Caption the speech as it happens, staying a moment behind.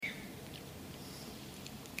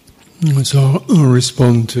So I'll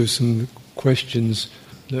respond to some questions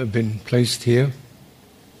that have been placed here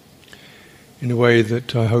in a way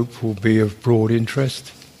that I hope will be of broad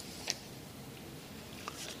interest.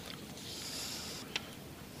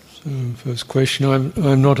 So, first question,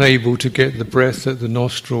 I'm not able to get the breath at the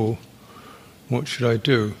nostril. What should I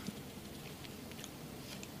do?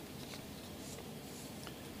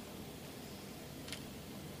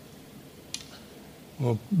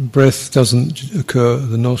 Well, breath doesn't occur at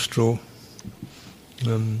the nostril.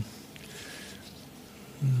 You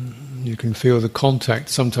can feel the contact.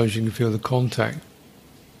 Sometimes you can feel the contact.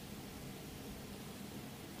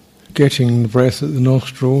 Getting the breath at the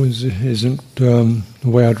nostril isn't the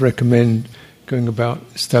way I'd recommend going about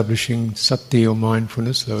establishing sati or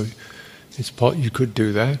mindfulness, though you could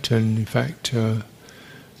do that, and in fact, to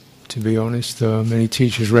be honest, many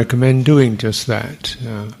teachers recommend doing just that.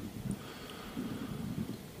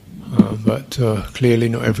 But clearly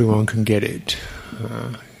not everyone can get it.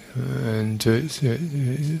 And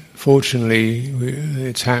fortunately,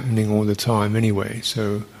 it's happening all the time anyway,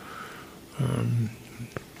 so you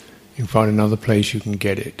can find another place you can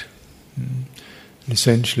get it. And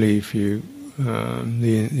essentially, if you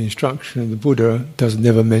the instruction of the Buddha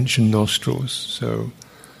never mention nostrils, so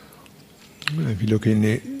if you look in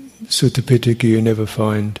the Sutta Pitaka, you never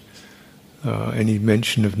find any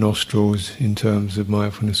mention of nostrils in terms of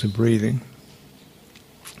mindfulness of breathing.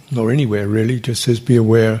 Nor anywhere really, just says be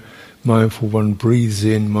aware, mindful one breathes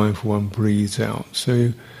in, mindful one breathes out.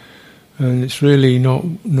 So, and it's really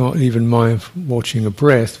not even mindful watching a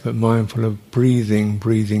breath, but mindful of breathing.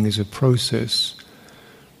 Breathing is a process.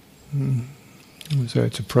 So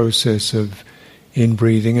it's a process of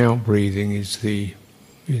in-breathing, out-breathing is the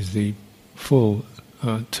full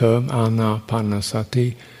term,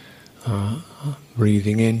 anapanasati,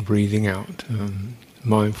 breathing in, breathing out.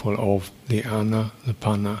 Mindful of the ana, the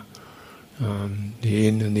pana, the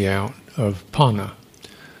in and the out of pana.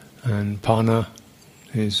 And pana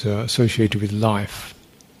is associated with life.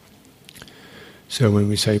 So when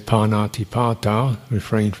we say panatipata,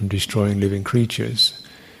 refrain from destroying living creatures,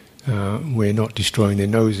 we're not destroying their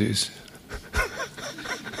noses.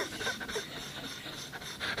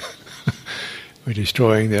 We're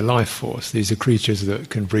destroying their life force. These are creatures that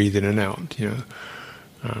can breathe in and out,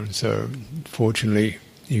 so, fortunately,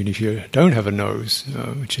 even if you don't have a nose,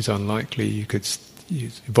 which is unlikely,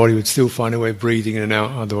 your body would still find a way of breathing in and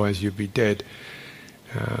out, otherwise you'd be dead.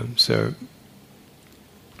 So,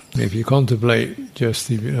 if you contemplate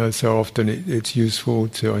just so often, it's useful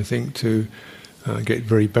to, I think, to get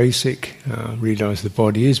very basic, realize the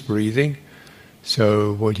body is breathing.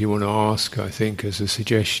 So, what you want to ask, I think, as a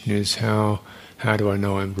suggestion is how do I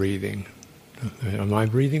know I'm breathing? Am I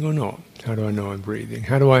breathing or not? How do I know I'm breathing?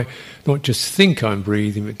 How do I not just think I'm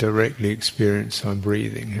breathing, but directly experience I'm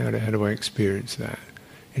breathing? How do I experience that?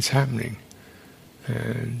 It's happening.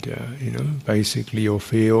 And, basically you'll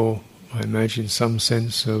feel, I imagine, some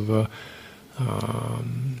sense of,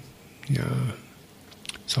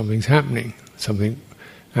 something's happening.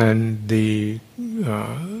 And the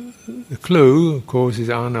clue, of course, is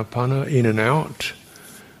anapana, in and out.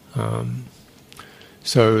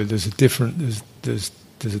 So there's a different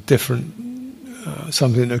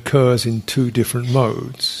something that occurs in two different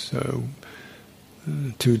modes. So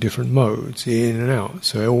two different modes, in and out.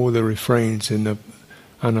 So all the refrains in the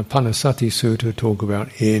Anapanasati Sutta talk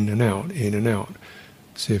about in and out, in and out.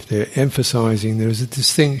 So if they're emphasizing there's a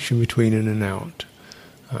distinction between in and out.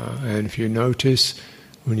 And if you notice,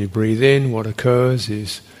 when you breathe in, what occurs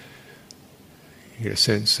is you get a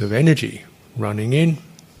sense of energy running in.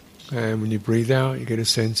 And when you breathe out, you get a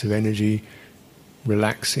sense of energy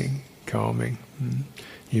relaxing, calming.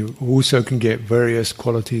 You also can get various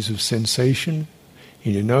qualities of sensation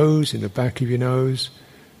in your nose, in the back of your nose,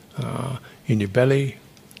 in your belly,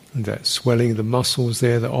 and that swelling of the muscles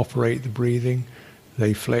there that operate the breathing,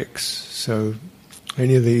 they flex. So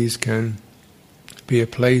any of these can be a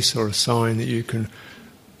place or a sign that you can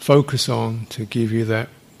focus on to give you that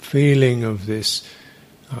feeling of this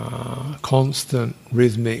constant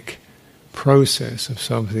rhythmic process of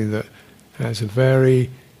something that has a very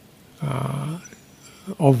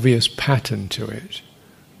obvious pattern to it.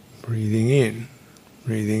 Breathing in,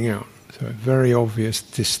 breathing out. So a very obvious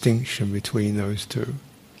distinction between those two.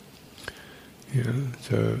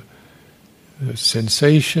 So the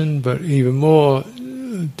sensation, but even more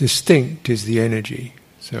distinct is the energy.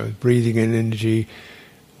 So breathing in energy,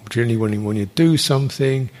 generally when you do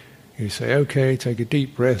something, you say, okay, take a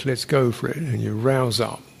deep breath, let's go for it, and you rouse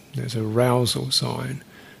up. There's a arousal sign.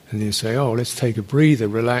 And you say, oh, let's take a breather,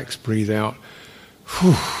 relax, breathe out.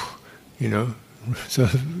 Whew, So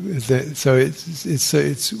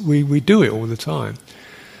we do it all the time,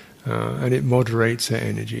 and it moderates that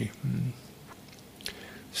energy.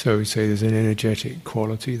 So we say there's an energetic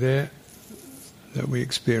quality there that we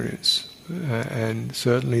experience, and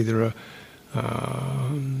certainly there are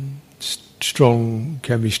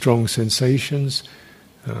can be strong sensations,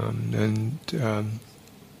 and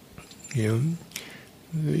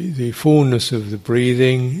the fullness of the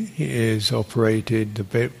breathing is operated.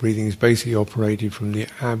 The breathing is basically operated from the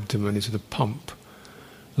abdomen. It's the pump.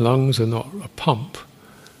 Lungs are not a pump;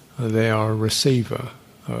 they are a receiver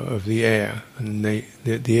of the air, and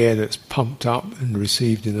the air that's pumped up and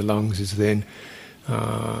received in the lungs is then,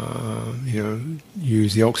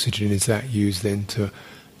 used. The oxygen is that used then to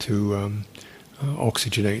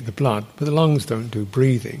oxygenate the blood. But the lungs don't do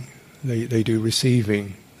breathing; they do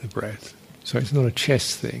receiving the breath. So it's not a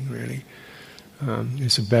chest thing really.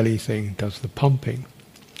 It's a belly thing. Does the pumping,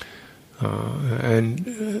 and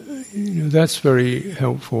that's very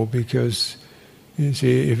helpful because. You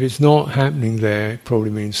see, if it's not happening there, it probably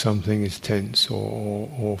means something is tense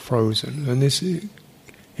or frozen. And this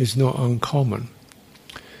is not uncommon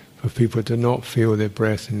for people to not feel their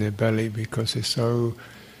breath in their belly because they're so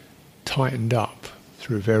tightened up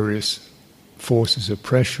through various forces of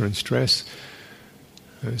pressure and stress.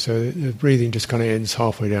 And so the breathing just kind of ends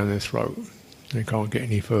halfway down their throat. They can't get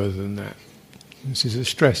any further than that. This is a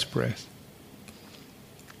stress breath.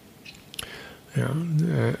 Yeah,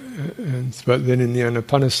 but then in the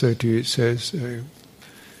Anapanasati it says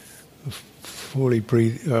fully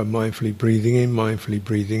mindfully breathing in, mindfully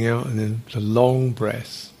breathing out, and then the long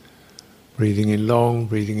breath, breathing in long,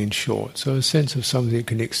 breathing in short. So a sense of something that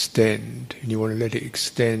can extend, and you want to let it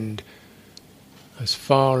extend as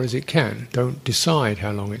far as it can. Don't decide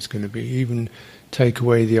how long it's going to be. Even take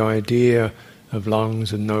away the idea of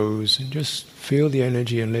lungs and nose, and just feel the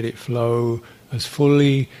energy and let it flow as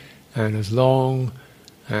fully and as long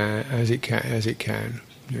as it can.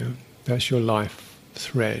 That's your life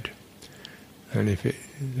thread. And if it,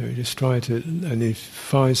 just try to, and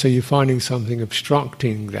so you're finding something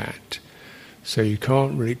obstructing that, so you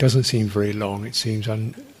can't really. It doesn't seem very long. It seems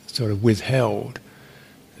sort of withheld.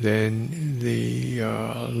 Then the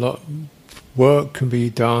work can be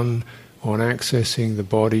done on accessing the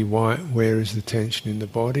body. Where is the tension in the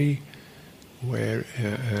body? Where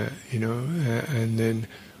and then.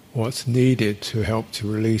 What's needed to help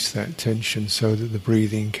to release that tension so that the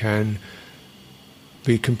breathing can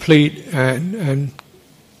be complete and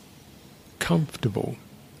comfortable.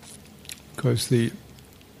 Because the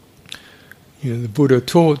Buddha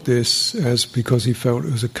taught this because he felt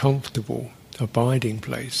it was a comfortable abiding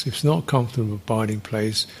place. If it's not a comfortable abiding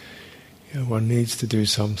place, one needs to do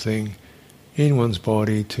something in one's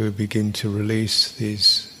body to begin to release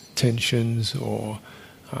these tensions or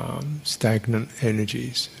stagnant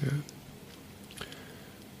energies.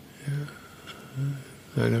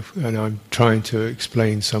 And I'm trying to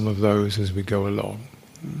explain some of those as we go along.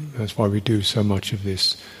 That's why we do so much of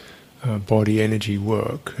this body energy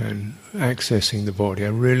work and accessing the body. I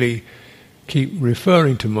really keep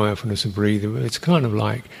referring to mindfulness of breathing, but it's kind of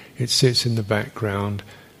like it sits in the background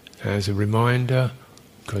as a reminder,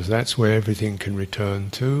 because that's where everything can return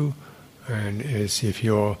to. And as if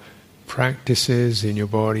your practices in your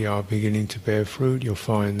body are beginning to bear fruit, you'll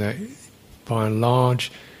find that by and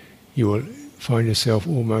large you will find yourself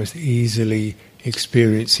almost easily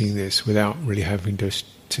experiencing this without really having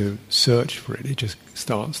to search for it. It just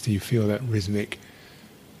starts to, you feel that rhythmic,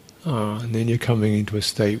 and then you're coming into a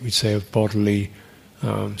state, we'd say, of bodily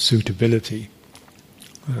suitability.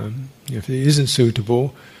 If it isn't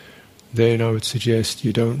suitable, then I would suggest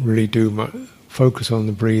you don't really focus on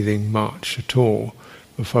the breathing much at all,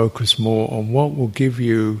 but focus more on what will give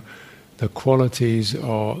you the qualities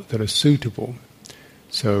that are suitable.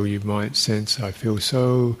 So you might sense, I feel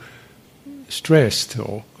so stressed,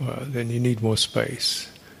 or then you need more space.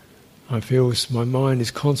 I feel my mind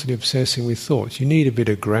is constantly obsessing with thoughts. You need a bit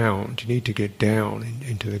of ground. You need to get down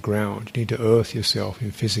into the ground. You need to earth yourself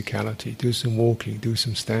in physicality. Do some walking, do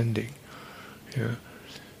some standing. Yeah.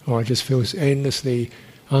 Or I just feel endlessly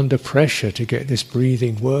under pressure to get this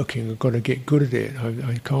breathing working. I've got to get good at it.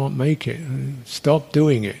 I can't make it. Stop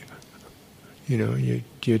doing it.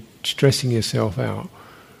 You're stressing yourself out.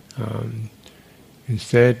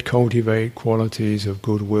 Instead, cultivate qualities of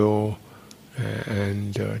goodwill,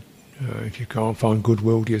 and if you can't find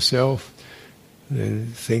goodwill to yourself, then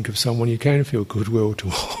think of someone you can feel goodwill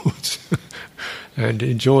towards and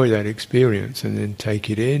enjoy that experience, and then take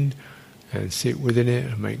it in and sit within it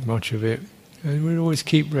and make much of it. And we'll always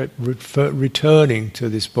keep returning to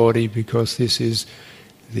this body, because this is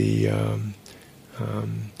the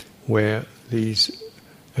where these,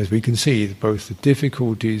 as we can see, both the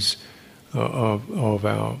difficulties of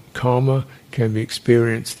our karma can be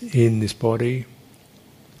experienced in this body,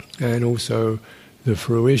 and also the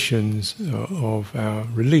fruitions of our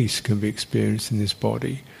release can be experienced in this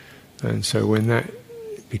body. And so when that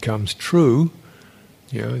becomes true,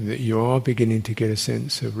 that you are beginning to get a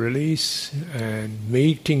sense of release and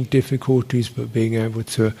meeting difficulties, but being able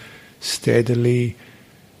to steadily,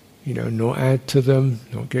 not add to them,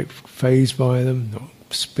 not get fazed by them, not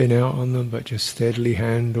spin out on them, but just steadily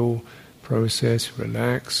handle, process,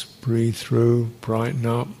 relax, breathe through, brighten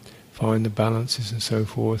up, find the balances and so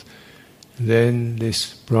forth, then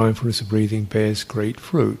this mindfulness of breathing bears great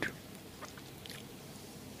fruit.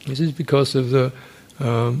 This is because of the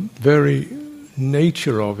very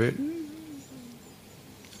nature of it.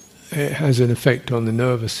 It has an effect on the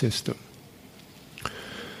nervous system.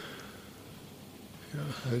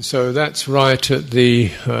 And so that's right at the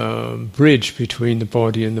bridge between the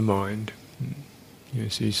body and the mind. You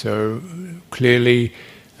see, so clearly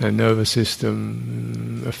our nervous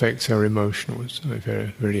system affects our emotions. So if you're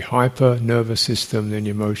a very hyper nervous system, then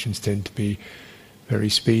your emotions tend to be very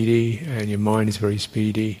speedy, and your mind is very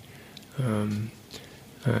speedy.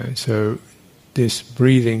 So this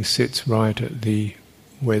breathing sits right at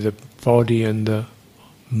where the body and the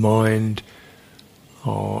mind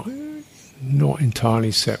are not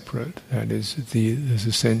entirely separate. That is, there's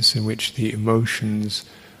a sense in which the emotions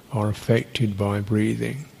are affected by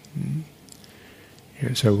breathing.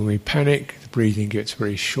 So when we panic, the breathing gets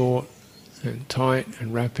very short and tight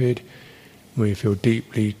and rapid. When we feel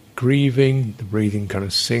deeply grieving, the breathing kind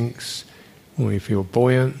of sinks. When we feel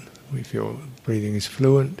buoyant, we feel breathing is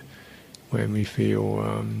fluent. When we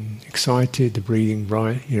feel excited, the breathing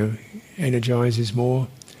energizes more.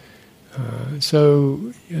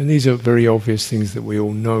 And these are very obvious things that we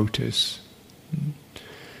all notice.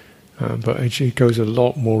 But actually it goes a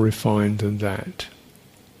lot more refined than that.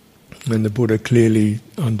 And the Buddha clearly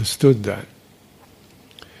understood that.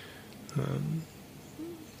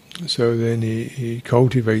 So then he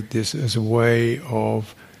cultivated this as a way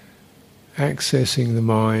of accessing the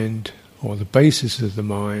mind, or the basis of the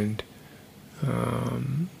mind,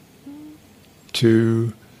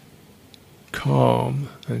 to calm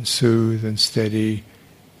and soothe and steady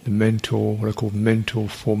the mental, what are called mental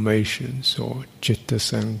formations, or citta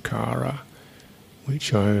sankhara,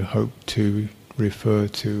 which I hope to refer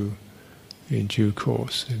to in due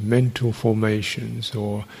course. Mental formations,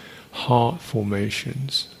 or heart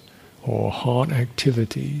formations, or heart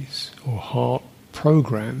activities, or heart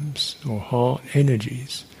programs, or heart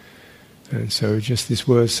energies. And so just this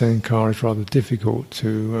word sankhara is rather difficult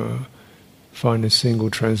to find a single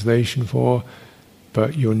translation for,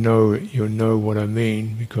 but you'll know what I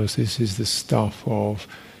mean, because this is the stuff of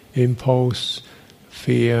impulse,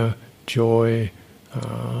 fear, joy,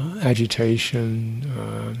 agitation,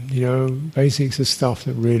 basics of stuff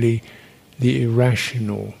that really the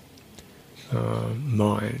irrational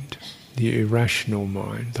mind,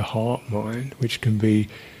 the heart mind, which can be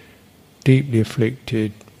deeply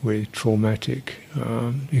afflicted with traumatic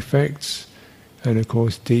effects, and of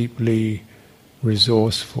course deeply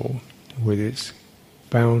resourceful with its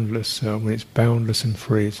boundless, when it's boundless and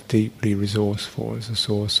free, it's deeply resourceful as a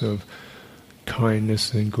source of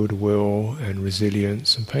kindness and goodwill and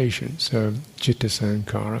resilience and patience. So citta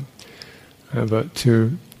sankhara. But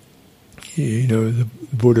the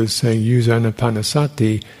Buddha's saying use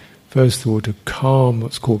anapanasati first of all to calm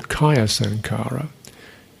what's called kaya sankhara.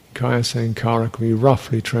 Kaya sankhara can be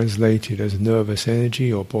roughly translated as nervous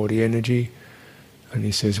energy or body energy. And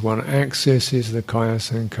he says one accesses the kaya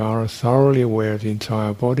sankhara, thoroughly aware of the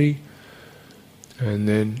entire body, and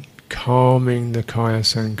then calming the kaya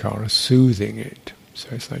sankhara, soothing it. So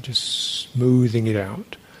it's like just smoothing it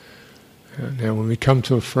out. Now when we come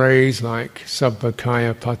to a phrase like sabba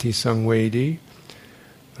kaya pati sangvedi,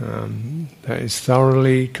 that is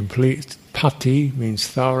thoroughly, complete. Pati means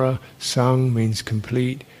thorough, sang means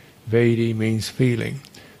complete, vedi means feeling.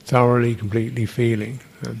 Thoroughly, completely feeling.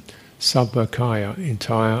 Sabba kaya,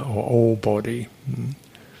 entire or all body.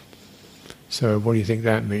 So what do you think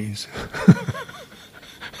that means?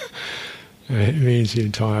 It means the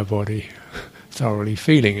entire body, thoroughly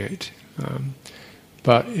feeling it.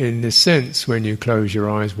 But in this sense, when you close your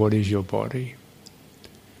eyes, what is your body?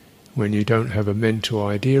 When you don't have a mental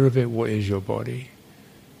idea of it, what is your body?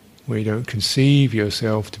 When you don't conceive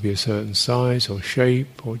yourself to be a certain size or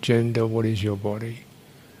shape or gender, what is your body?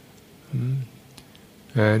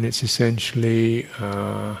 And it's essentially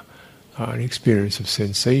an experience of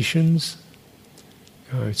sensations,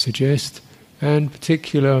 I would suggest, and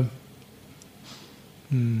particular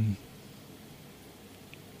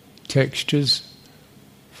textures,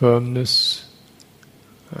 firmness,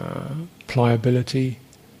 pliability,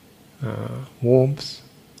 warmth,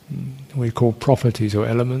 we call properties or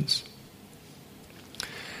elements.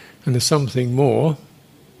 And there's something more,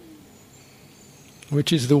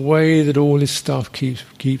 which is the way that all this stuff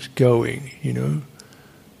keeps going, and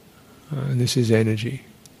this is energy,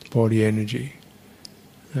 body energy.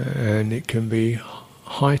 And it can be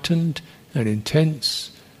heightened and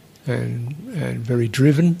intense and very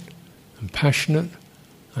driven and passionate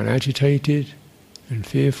and agitated and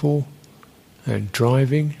fearful and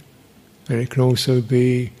driving. And it can also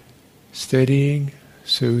be steadying,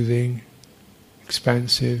 soothing,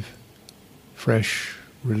 expansive, fresh,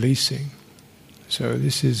 releasing. So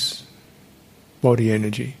this is body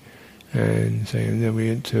energy. And then we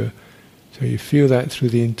enter, so you feel that through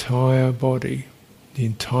the entire body, the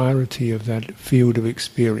entirety of that field of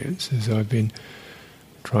experience, as I've been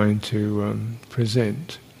trying to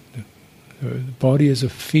present. The body as a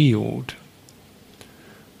field.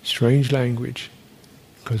 Strange language,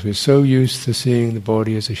 because we're so used to seeing the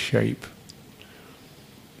body as a shape.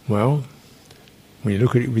 Well, when you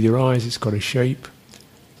look at it with your eyes, it's got a shape.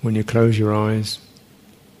 When you close your eyes,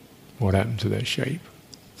 what happened to that shape?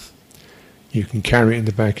 You can carry it in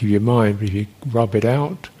the back of your mind, but if you rub it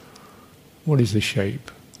out, what is the shape?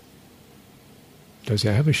 Does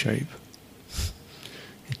it have a shape?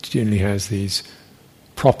 It generally has these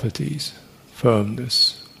properties: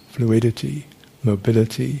 firmness, fluidity,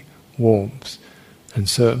 mobility, warmth. And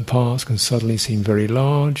certain parts can suddenly seem very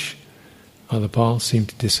large, other parts seem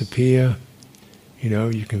to disappear.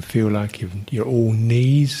 You can feel like you're all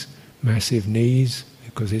knees, massive knees,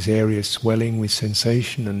 because this area is swelling with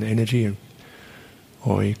sensation and energy.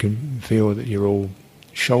 Or you can feel that you're all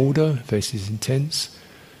shoulder, if this is intense.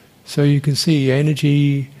 So you can see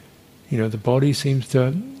energy, the body seems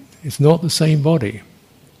to, it's not the same body.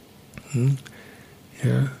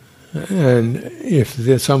 Yeah. And if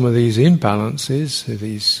there's some of these imbalances,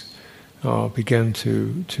 these begin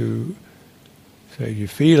to so you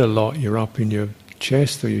feel a lot, you're up in your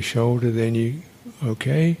chest or your shoulder, then you,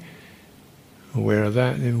 aware of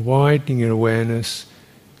that, then widening your awareness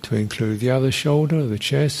to include the other shoulder, the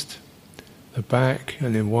chest, the back,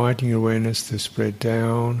 and then widening your awareness to spread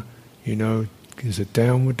down. There's a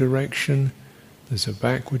downward direction, there's a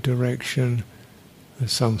backward direction,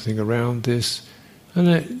 there's something around this. And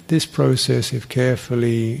that this process, if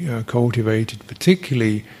carefully cultivated,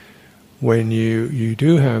 particularly when you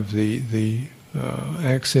do have the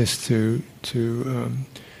access to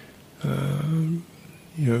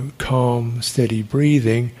calm, steady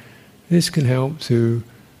breathing, this can help to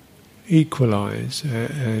equalize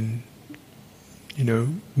and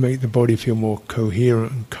make the body feel more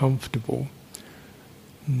coherent and comfortable.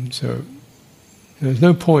 And so there's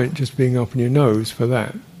no point just being up in your nose for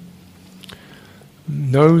that.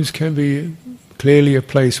 Nose can be clearly a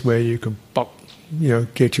place where you can,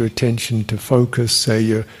 get your attention to focus. Say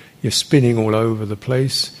you're spinning all over the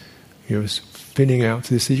place, you're spinning out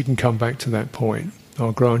to this. You can come back to that point.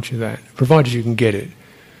 I'll grant you that, provided you can get it.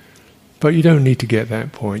 But you don't need to get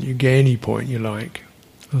that point. You get any point you like,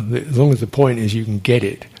 as long as the point is you can get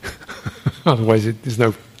it. Otherwise, there's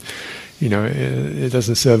no, it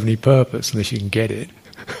doesn't serve any purpose unless you can get it.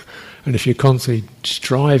 And if you're constantly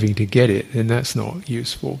striving to get it, then that's not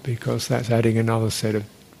useful, because that's adding another set of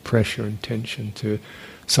pressure and tension to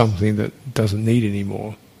something that doesn't need any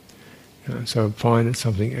more. So find it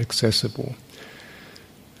something accessible.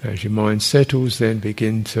 As your mind settles, then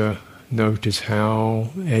begin to notice how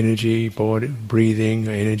energy, body, breathing,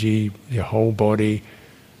 energy, your whole body,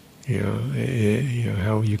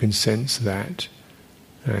 how you can sense that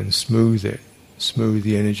and smooth it. Smooth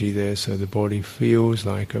the energy there so the body feels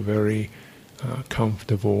like a very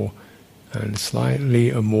comfortable and slightly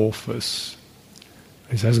amorphous.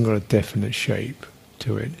 It hasn't got a definite shape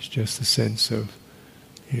to it. It's just a sense of,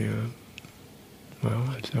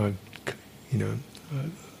 I've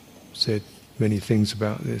said many things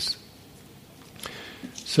about this.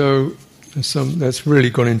 So that's really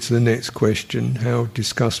gone into the next question.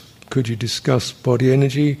 Could you discuss body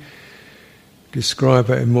energy? Describe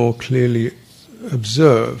it more clearly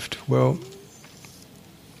observed. Well,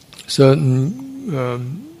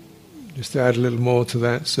 certain, just to add a little more to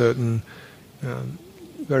that, certain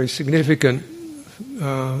very significant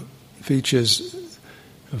features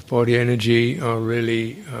of body energy are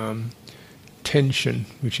really tension,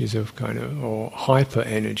 which is of or hyper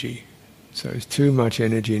energy. So it's too much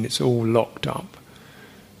energy and it's all locked up.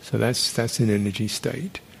 So that's an energy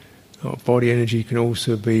state. Body energy can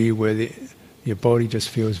also be where your body just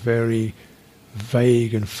feels very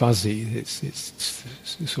vague and fuzzy.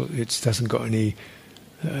 It doesn't got any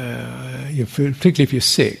particularly if you're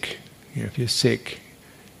sick. If you're sick,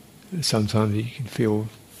 sometimes you can feel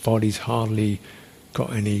body's hardly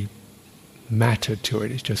got any matter to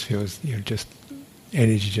it. It just feels just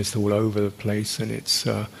energy just all over the place, and it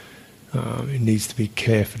needs to be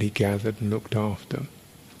carefully gathered and looked after.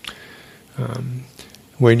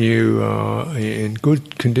 When you are in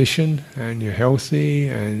good condition and you're healthy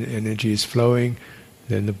and energy is flowing,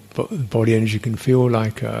 then the body energy can feel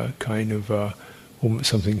like a kind of almost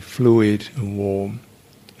something fluid and warm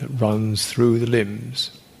that runs through the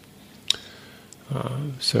limbs.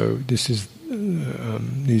 So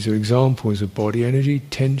these are examples of body energy: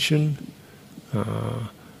 tension,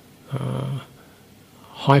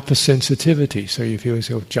 hypersensitivity. So you feel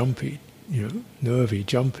yourself jumpy, nervy,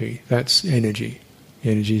 jumpy. That's energy. The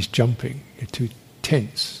energy is jumping. You're too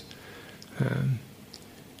tense.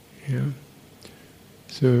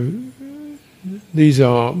 So these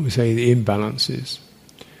are, we say, the imbalances.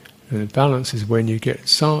 And the balance is when you get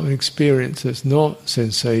some experience that's not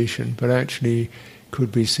sensation, but actually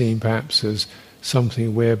could be seen perhaps as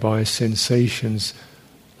something whereby sensations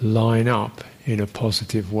line up in a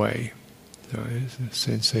positive way. So there's a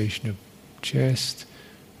sensation of chest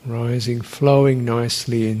rising, flowing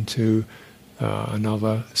nicely into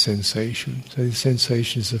another sensation. So the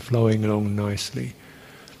sensations are flowing along nicely.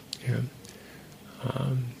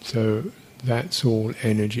 So that's all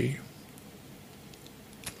energy.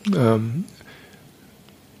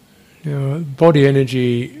 Body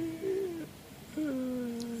energy,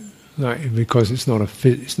 because it's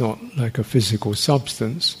not like a physical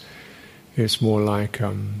substance. It's more like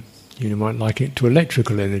you might liken it to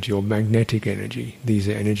electrical energy or magnetic energy. These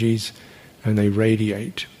are energies, and they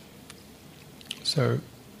radiate. So,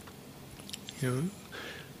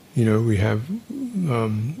 we have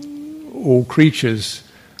all creatures,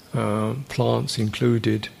 plants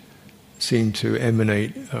included, seem to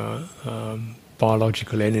emanate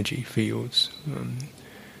biological energy fields.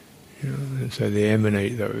 And so they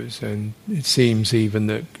emanate those, and it seems even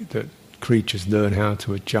that creatures learn how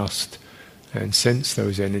to adjust and sense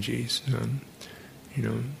those energies.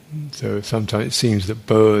 So sometimes it seems that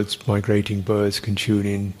migrating birds, can tune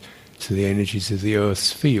in to the energies of the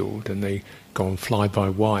Earth's field, and they go on fly by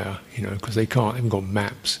wire, because they haven't got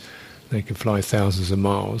maps. They can fly thousands of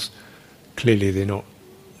miles. Clearly, they're not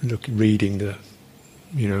reading the,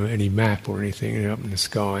 any map or anything up in the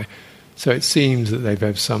sky. So it seems that they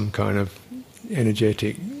have some kind of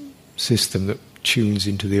energetic system that tunes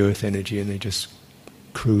into the Earth energy, and they just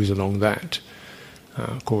cruise along that.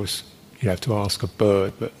 Of course, you have to ask a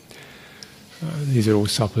bird, but these are all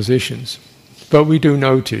suppositions. But we do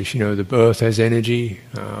notice, the Earth has energy.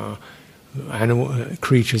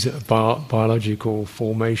 Creatures, biological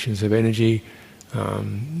formations of energy,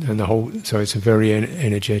 and the whole. So it's a very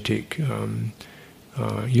energetic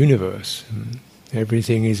universe.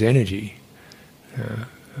 Everything is energy.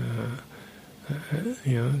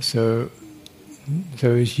 So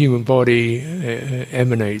his human body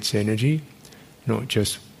emanates energy, not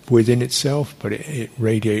just within itself, but it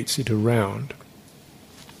radiates it around.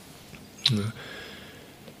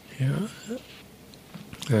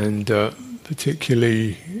 And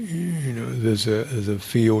particularly, there's a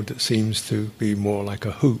field that seems to be more like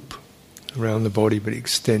a hoop around the body, but it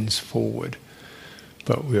extends forward.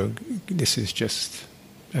 But this is just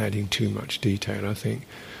adding too much detail, I think.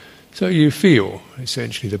 So you feel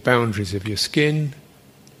essentially the boundaries of your skin,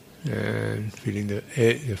 and feeling the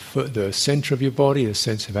centre of your body, the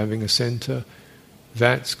sense of having a centre.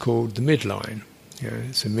 That's called the midline.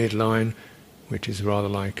 It's a midline, which is rather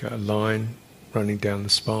like a line running down the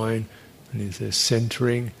spine, and there's a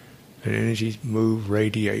centering, and energy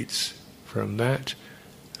radiates from that,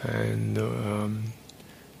 and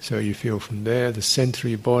so you feel from there the centre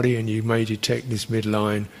of your body, and you may detect this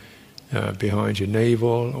midline behind your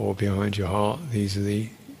navel or behind your heart.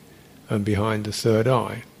 And behind the third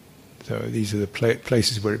eye. So these are the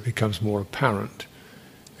places where it becomes more apparent,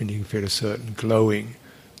 and you can feel a certain glowing,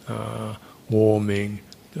 warming,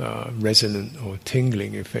 resonant or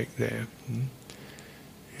tingling effect there.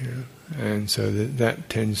 And so that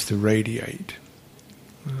tends to radiate,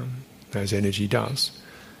 as energy does.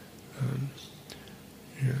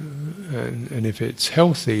 And if it's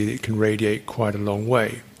healthy, it can radiate quite a long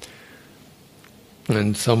way.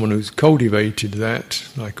 And someone who's cultivated that,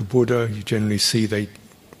 like a Buddha, you generally see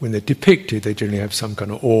when they're depicted, they generally have some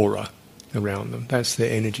kind of aura around them. That's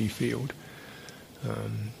their energy field.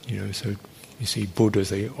 So you see Buddhas,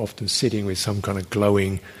 they're often sitting with some kind of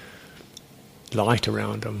glowing light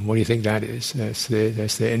around them. What do you think that is? That's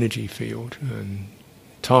their energy field. And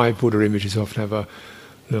Thai Buddha images often have a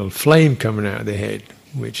little flame coming out of their head,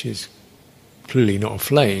 which is clearly not a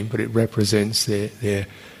flame, but it represents their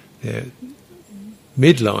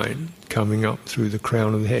midline coming up through the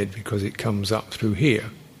crown of the head, because it comes up through here.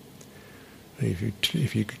 And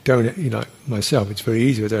if you don't, like myself, it's very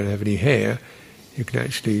easy. I don't have any hair. You can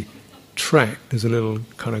actually track. There's a little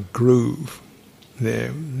kind of groove there,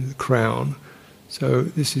 in the crown. So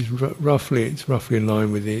this is roughly in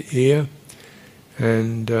line with the ear,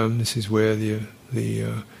 and this is where the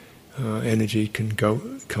energy can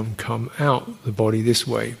come out the body this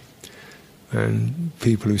way. And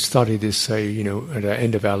people who study this say, at the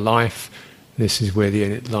end of our life, this is where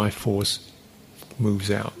the life force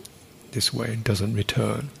moves out this way and doesn't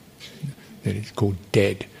return. Then it's called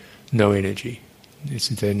dead, no energy.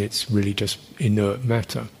 Then it's really just inert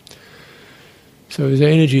matter. So the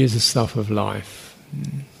energy is the stuff of life.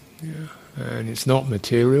 And it's not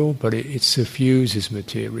material, but it suffuses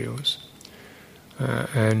materials.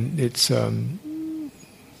 And it's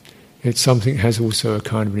something that has also a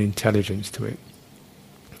kind of an intelligence to it.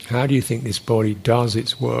 How do you think this body does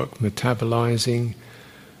its work? Metabolizing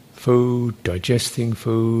food, digesting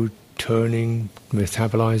food,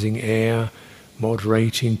 metabolizing air,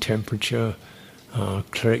 moderating temperature,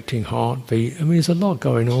 correcting heartbeat. I mean, there's a lot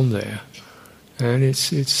going on there. And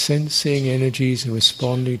it's sensing energies and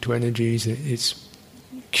responding to energies. It's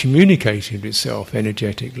communicating with itself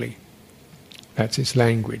energetically. That's its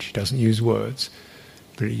language. It doesn't use words,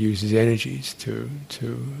 but it uses energies to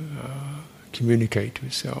communicate to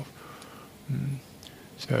itself.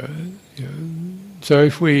 So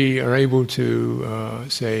if we are able to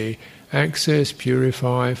say access,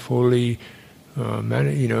 purify, fully, bring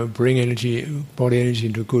body energy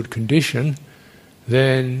into a good condition,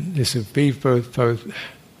 then this would be both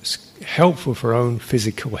helpful for our own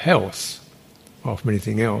physical health, apart from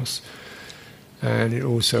anything else, and it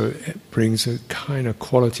also brings a kind of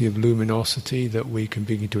quality of luminosity that we can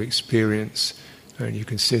begin to experience, and you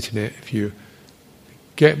can sit in it. If you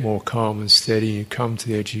get more calm and steady, you come to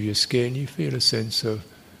the edge of your skin, you feel a sense of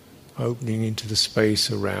opening into the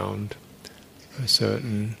space around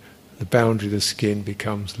the boundary of the skin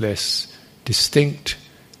becomes less distinct,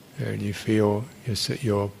 and you feel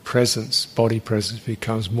your presence, body presence,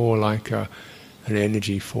 becomes more like an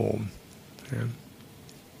energy form.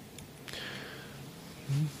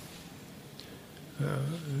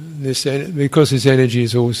 Because this energy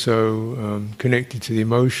is also connected to the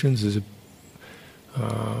emotions,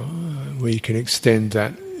 we can extend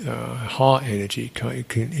that heart energy.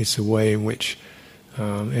 It's a way in which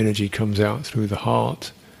energy comes out through the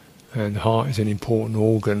heart, and the heart is an important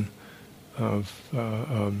organ of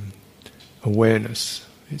awareness.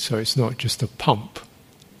 So it's not just a pump.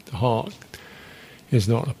 The heart is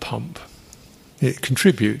not a pump. It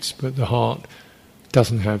contributes, but the heart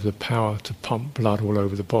doesn't have the power to pump blood all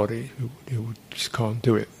over the body. It just can't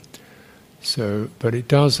do it. But it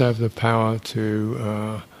does have the power to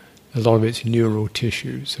a lot of its neural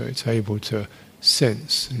tissue, so it's able to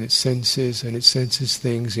sense, and it senses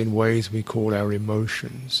things in ways we call our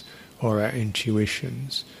emotions, or our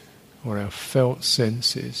intuitions, or our felt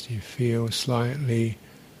senses. Do you feel slightly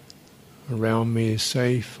around me is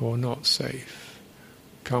safe or not safe,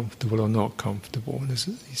 comfortable or not comfortable? And there's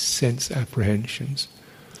these sense apprehensions,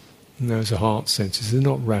 and those are heart senses. They're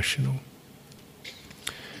not rational.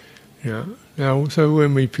 Now, so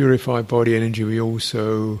when we purify body energy, we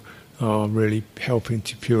also are really helping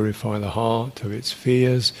to purify the heart of its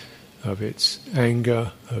fears, of its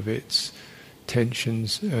anger, of its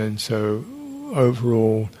tensions, and so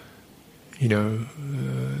overall,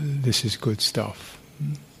 this is good stuff.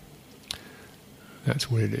 That's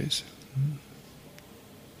what it is.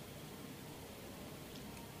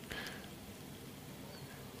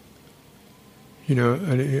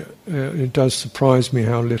 And it does surprise me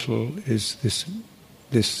how little is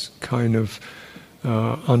this kind of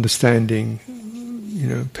understanding,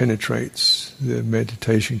 penetrates the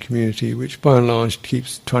meditation community, which by and large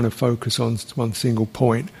keeps trying to focus on one single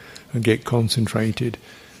point and get concentrated.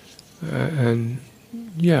 I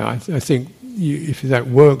think if that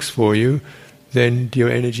works for you, then your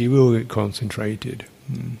energy will get concentrated.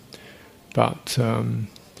 But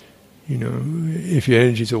if your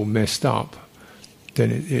energy's all messed up,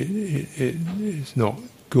 then it's not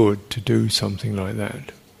good to do something like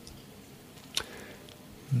that.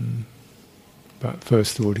 But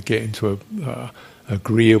first of all, to get into a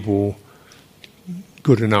agreeable,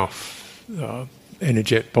 good enough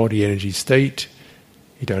body energy state,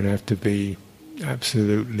 you don't have to be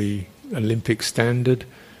absolutely Olympic standard,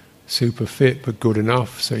 super fit, but good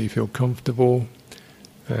enough so you feel comfortable,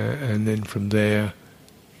 and then from there,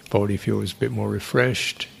 your body feels a bit more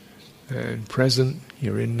refreshed and present.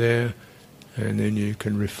 You're in there, and then you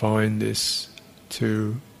can refine this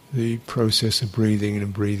to the process of breathing in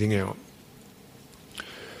and breathing out.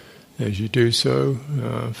 As you do so,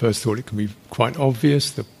 first of all, it can be quite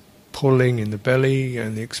obvious, the pulling in the belly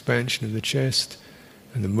and the expansion of the chest,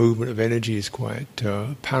 and the movement of energy is quite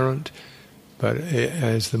apparent. But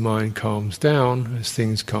as the mind calms down, as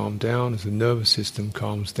things calm down, as the nervous system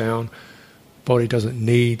calms down, the body doesn't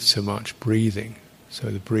need so much breathing. So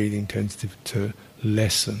the breathing tends to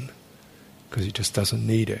lessen because it just doesn't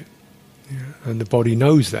need it. And the body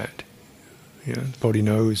knows that. The body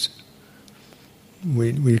knows.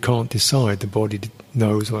 We can't decide. The body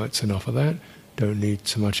knows, well, it's enough of that. Don't need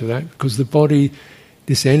so much of that, because the body,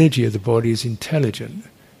 this energy of the body is intelligent.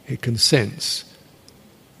 It can sense.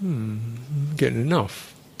 I'm getting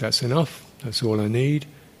enough. That's enough. That's all I need,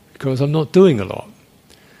 because I'm not doing a lot,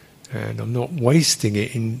 and I'm not wasting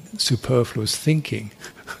it in superfluous thinking.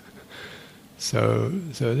 so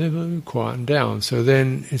they're quieting down. So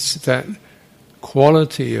then it's that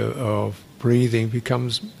quality of breathing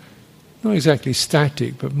becomes not exactly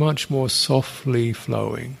static, but much more softly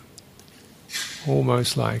flowing,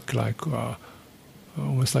 almost like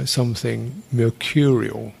something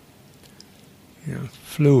mercurial,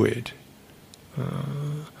 fluid,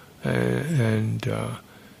 and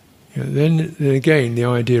then again the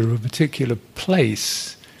idea of a particular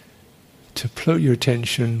place to put your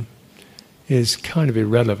attention is kind of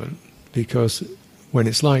irrelevant, because when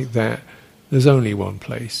it's like that, there's only one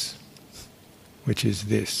place, which is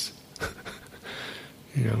this.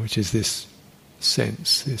 Which is this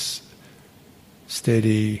sense, this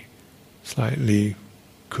steady, slightly,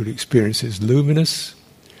 could experience as luminous,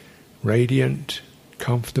 radiant,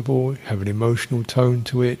 comfortable, have an emotional tone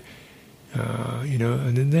to it,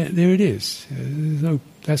 and then there it is.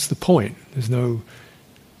 That's the point. There's no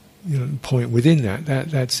point within that.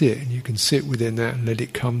 That's it. And you can sit within that and let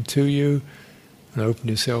it come to you, and open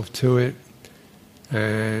yourself to it,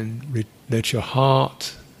 and let your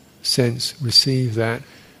heart sense, receive that,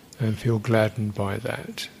 and feel gladdened by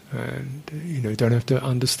that. And you don't have to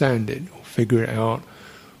understand it or figure it out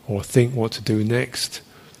or think what to do next,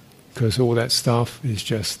 because all that stuff is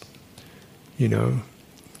just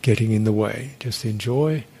getting in the way. Just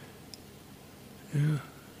enjoy,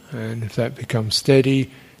 and if that becomes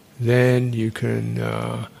steady, then you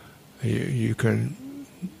can you can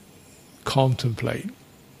contemplate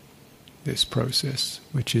this process,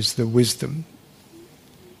 which is the wisdom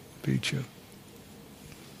feature.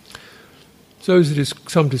 So those are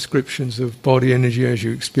some descriptions of body energy as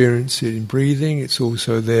you experience it in breathing. It's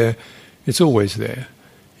also there. It's always there.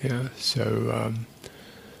 So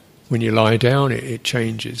when you lie down, it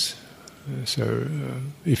changes. So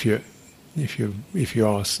if you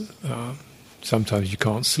ask, sometimes you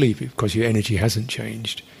can't sleep because your energy hasn't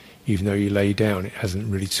changed, even though you lay down. It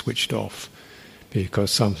hasn't really switched off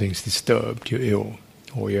because something's disturbed. You're ill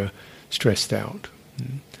or you're stressed out.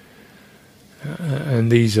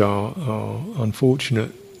 And these are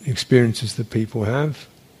unfortunate experiences that people have,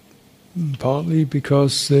 partly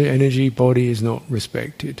because the energy body is not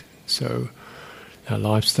respected. So our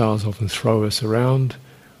lifestyles often throw us around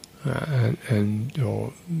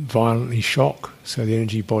or violently shock. So the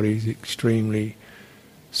energy body is extremely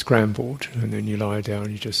scrambled, and then you lie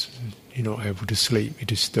down. You're not able to sleep. You're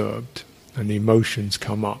disturbed, and the emotions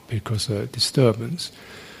come up because of disturbance.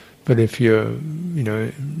 But if your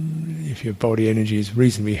body energy is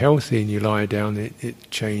reasonably healthy and you lie down,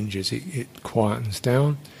 it changes, it quietens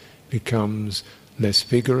down, becomes less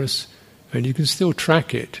vigorous, and you can still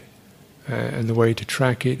track it. And the way to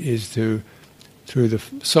track it is through the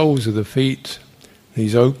soles of the feet,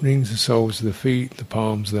 these openings, the soles of the feet, the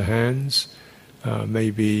palms of the hands.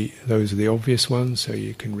 Maybe those are the obvious ones, so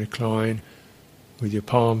you can recline with your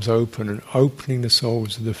palms open and opening the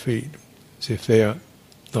soles of the feet as if they are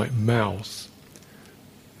like mouths,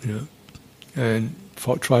 and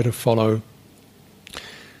try to follow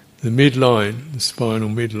the midline, the spinal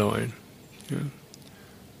midline,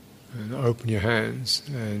 and open your hands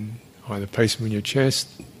and either place them in your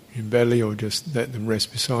chest, your belly, or just let them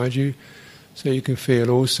rest beside you, so you can feel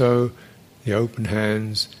also the open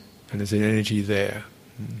hands and there's an energy there.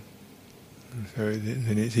 So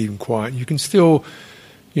then it's even quiet. You can still,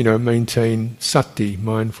 maintain sati,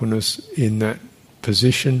 mindfulness, in that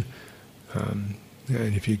position, and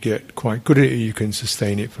if you get quite good at it, you can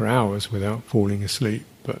sustain it for hours without falling asleep.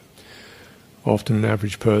 But often an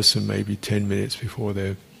average person, maybe 10 minutes before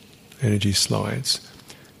their energy slides.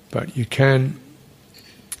 But you can,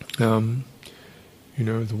 the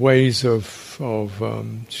ways of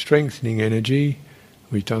strengthening energy.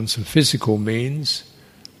 We've done some physical means,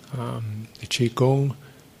 the qigong,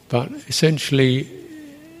 but essentially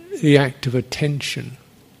the act of attention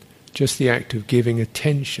just the act of giving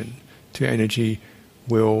attention to energy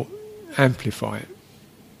will amplify it.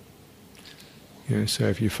 So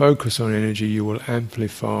if you focus on energy, you will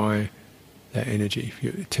amplify that energy. If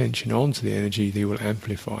you attention onto the energy, you will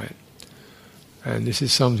amplify it. And this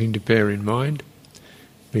is something to bear in mind,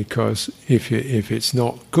 because if it's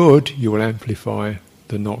not good, you will amplify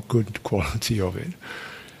the not good quality of it.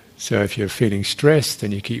 So if you're feeling stressed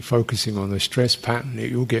and you keep focusing on the stress pattern,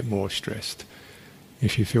 you'll get more stressed.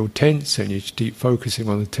 If you feel tense and you keep focusing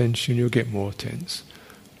on the tension, you'll get more tense.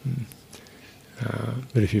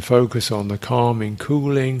 But if you focus on the calming,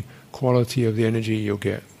 cooling quality of the energy, you'll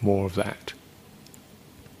get more of that.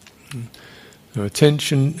 Now,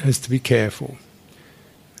 attention has to be careful.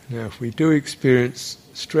 Now, if we do experience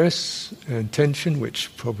stress and tension,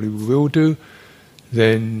 which probably we will do,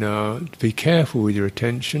 then be careful with your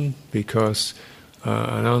attention, because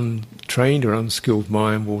an untrained or unskilled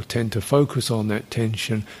mind will tend to focus on that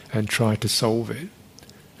tension and try to solve it,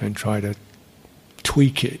 and try to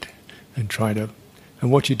tweak it, and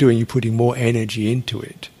what you're doing, you're putting more energy into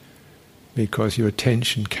it, because your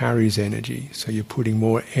attention carries energy, so you're putting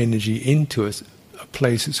more energy into a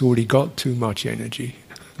place that's already got too much energy.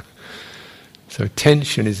 So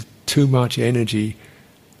tension is too much energy.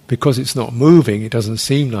 Because it's not moving, it doesn't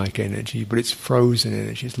seem like energy, but it's frozen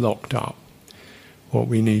energy, it's locked up. What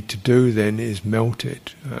we need to do then is melt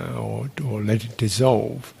it, or let it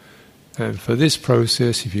dissolve. And for this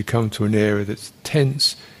process, if you come to an area that's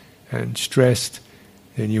tense and stressed,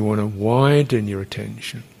 then you want to widen your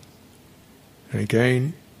attention. And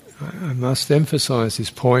again, I must emphasize this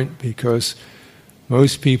point, because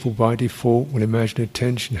most people by default will imagine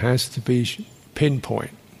attention has to be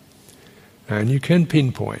pinpoint. And you can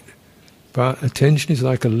pinpoint, but attention is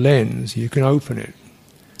like a lens, you can open it.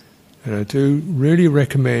 And I do really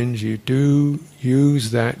recommend you do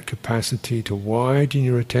use that capacity to widen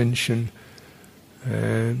your attention.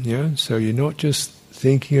 And so you're not just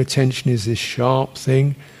thinking attention is this sharp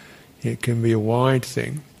thing, it can be a wide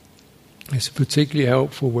thing. It's particularly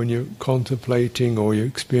helpful when you're contemplating or you're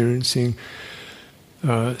experiencing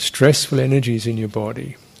stressful energies in your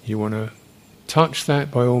body. You want to touch that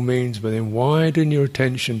by all means, but then widen your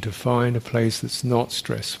attention to find a place that's not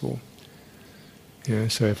stressful.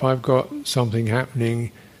 So if I've got something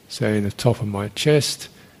happening, say in the top of my chest,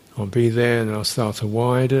 I'll be there and I'll start to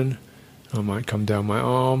widen. I might come down my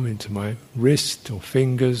arm into my wrist or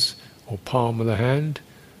fingers or palm of the hand.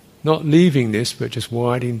 Not leaving this, but just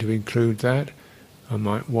widening to include that. I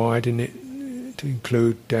might widen it to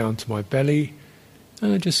include down to my belly.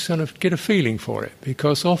 And just kind of get a feeling for it,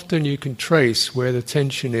 because often you can trace where the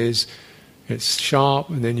tension is. It's sharp,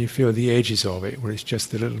 and then you feel the edges of it, where it's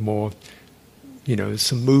just a little more, there's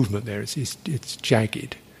some movement there. It's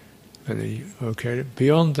jagged, and then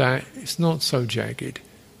beyond that, it's not so jagged,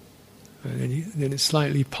 and then it's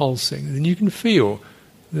slightly pulsing, and then you can feel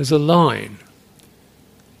there's a line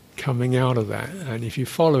coming out of that, and if you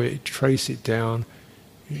follow it, trace it down,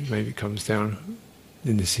 maybe it comes down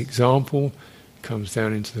in this example. Comes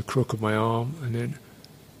down into the crook of my arm, and then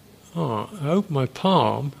I open my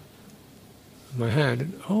palm, my hand,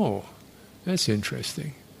 and that's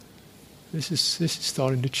interesting. This is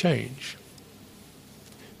starting to change.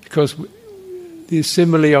 Because the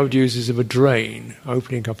simile I would use is of a drain,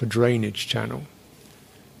 opening up a drainage channel.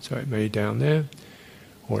 So it may down there,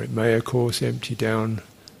 or it may, of course, empty down,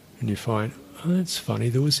 and you find, that's funny,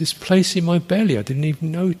 there was this place in my belly I didn't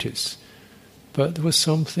even notice. But there was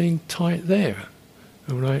something tight there.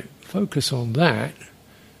 And when I focus on that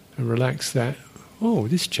and relax that,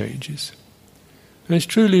 this changes. And it's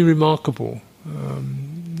truly remarkable,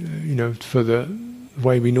 for the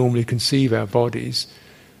way we normally conceive our bodies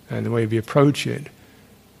and the way we approach it.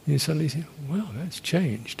 You suddenly think, wow, that's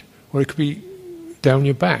changed. Or it could be down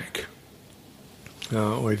your back.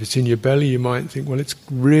 Or if it's in your belly, you might think, well, it's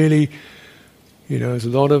really, there's a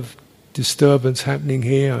lot of disturbance happening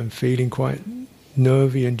here. I'm feeling quite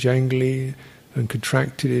nervy and jangly and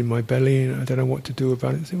contracted in my belly, and I don't know what to do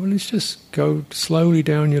about it. So, well, let's just go slowly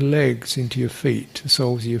down your legs into your feet, the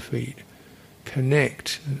soles of your feet.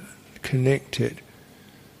 Connect it.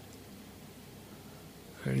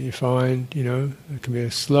 And you find, there can be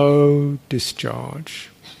a slow discharge,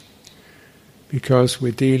 because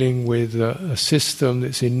we're dealing with a system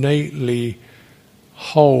that's innately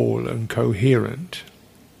whole and coherent.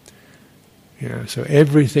 So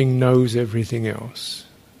everything knows everything else.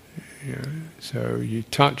 So you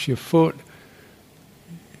touch your foot,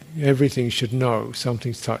 everything should know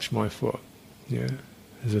something's touched my foot.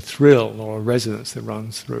 There's a thrill or a resonance that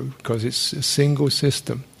runs through, because it's a single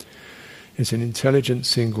system. It's an intelligent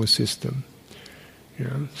single system.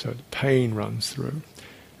 So the pain runs through.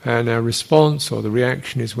 And our response or the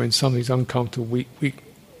reaction is when something's uncomfortable, we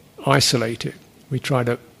isolate it. We try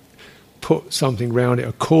to put something around it,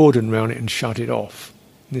 a cordon around it, and shut it off.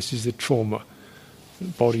 This is the trauma,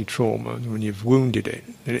 body trauma. When you've wounded it,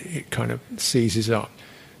 then it kind of seizes up.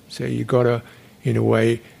 So you've got to, in a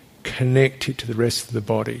way, connect it to the rest of the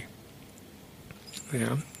body.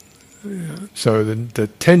 Yeah. So the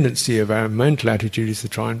tendency of our mental attitude is to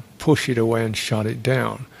try and push it away and shut it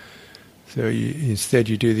down. So instead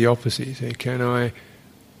you do the opposite. You say, can I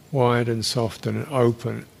widen, soften and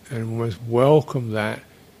open and almost welcome that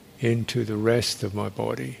into the rest of my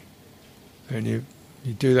body? And you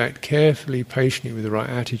do that carefully, patiently, with the right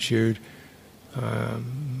attitude. I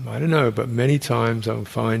don't know, but many times I'm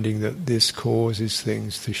finding that this causes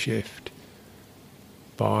things to shift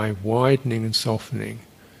by widening and softening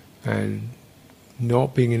and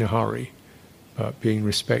not being in a hurry, but being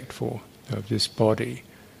respectful of this body.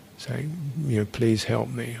 Saying, please help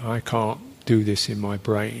me. I can't do this in my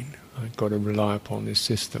brain. I've got to rely upon this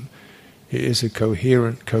system. It is a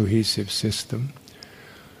coherent, cohesive system.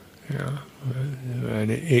 Yeah.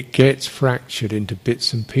 And it gets fractured into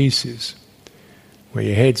bits and pieces, where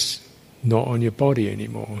your head's not on your body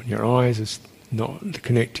anymore. Your eyes are not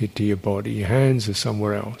connected to your body. Your hands are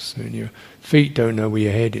somewhere else. And your feet don't know where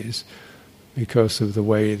your head is because of the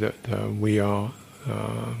way that we are.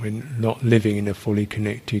 We're not living in a fully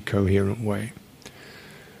connected, coherent way.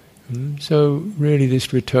 So really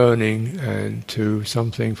this returning and to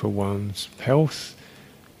something for one's health,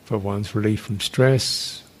 for one's relief from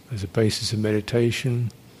stress, as a basis of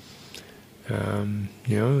meditation.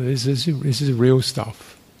 This is real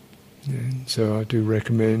stuff. And so I do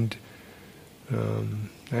recommend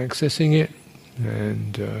accessing it,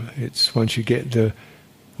 and it's once you get the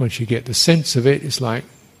sense of it, it's like,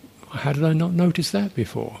 how did I not notice that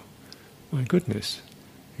before? My goodness,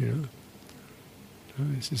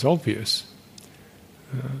 it's obvious.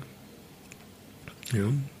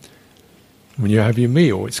 When you have your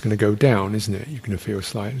meal, it's going to go down, isn't it? You're going to feel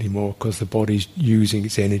slightly more because the body's using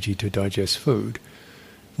its energy to digest food.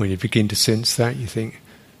 When you begin to sense that, you think,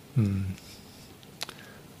 can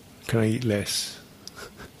I eat less?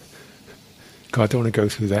 God, I don't want to go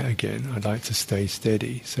through that again. I'd like to stay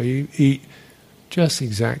steady. So you eat just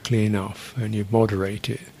exactly enough, and you moderate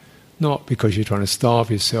it. Not because you're trying to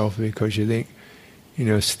starve yourself, because you think,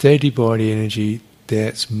 steady body energy,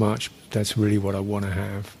 that's really what I want to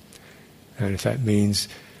have. And if that means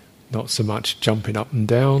not so much jumping up and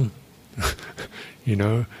down,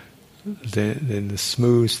 then the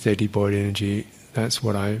smooth, steady body energy, that's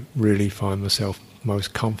what I really find myself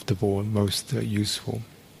most comfortable and most useful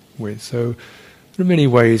with. So there are many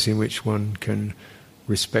ways in which one can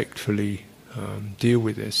respectfully deal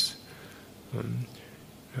with this.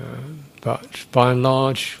 But by and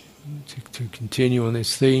large, to continue on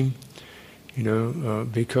this theme,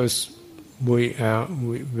 because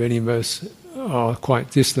many of us are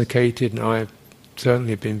quite dislocated, and I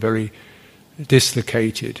certainly have been very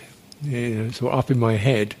dislocated, so up in my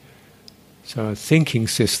head. So a thinking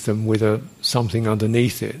system with something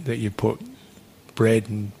underneath it that you put bread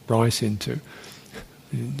and rice into,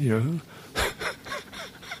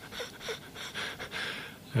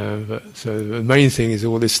 so the main thing is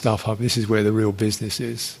all this stuff up. This is where the real business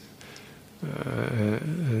is,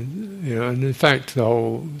 and in fact, the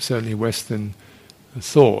whole certainly Western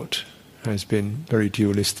thought has been very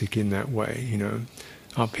dualistic in that way.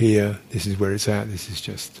 Up here, this is where it's at. This is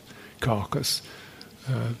just carcass.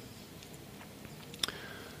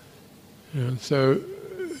 So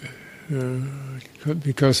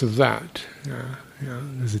because of that,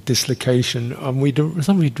 there's a dislocation, and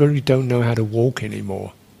some we really don't know how to walk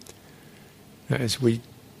anymore. That is, we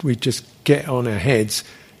just get on our heads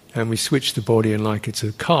and we switch the body in like it's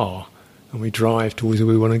a car, and we drive towards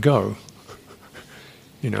where we want to go.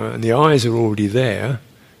 And the eyes are already there,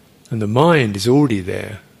 and the mind is already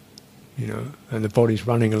there, and the body's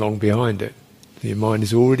running along behind it. Your mind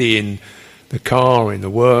is already in the car, or in the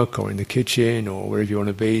work, or in the kitchen, or wherever you want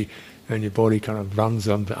to be, and your body kind of runs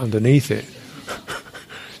underneath it.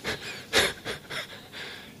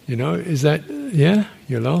 Is that, yeah?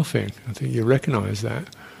 You're laughing. I think you recognise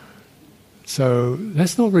that. So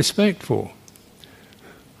that's not respectful.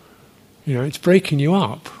 It's breaking you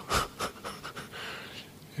up.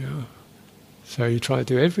 So you try to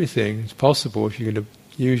do everything as possible. If you're going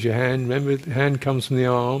to use your hand, remember the hand comes from the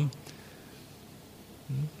arm.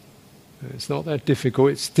 It's not that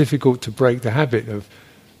difficult. It's difficult to break the habit of,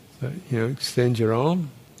 extend your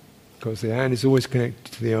arm, because the hand is always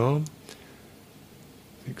connected to the arm.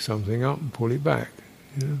 Pick something up and pull it back,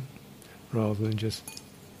 rather than just,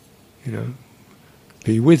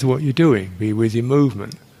 be with what you're doing, be with your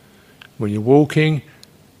movement. When you're walking,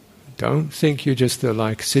 don't think you're just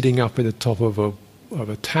like sitting up at the top of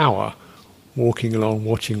a tower, walking along,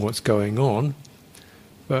 watching what's going on.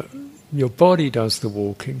 But your body does the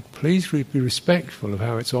walking. Please be respectful of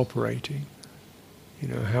how it's operating.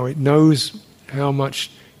 How it knows how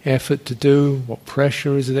much effort to do, what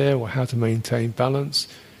pressure is there, or how to maintain balance.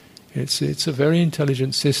 It's a very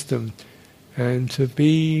intelligent system, and to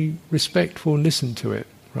be respectful and listen to it,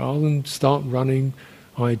 rather than start running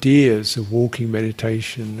ideas of walking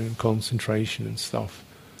meditation and concentration and stuff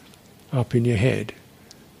up in your head.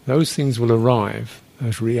 Those things will arrive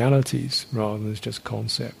as realities rather than as just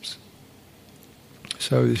concepts.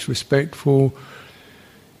 So this respectful,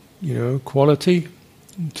 quality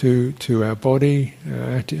to our body,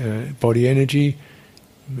 body energy,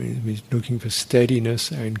 means looking for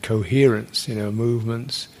steadiness and coherence in our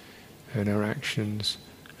movements and our actions,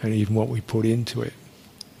 and even what we put into it.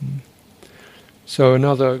 So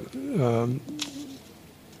another,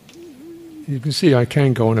 you can see I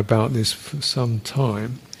can go on about this for some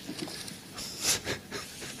time,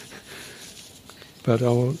 but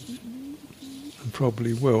I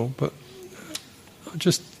probably will. But I'll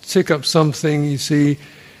just tick up something. You see,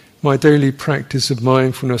 my daily practice of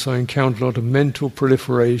mindfulness, I encounter a lot of mental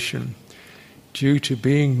proliferation due to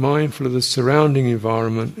being mindful of the surrounding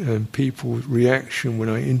environment and people's reaction when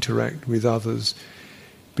I interact with others,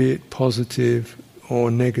 be it positive or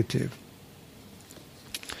negative.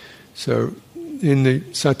 So in the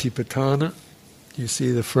Satipatthana, you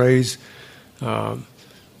see the phrase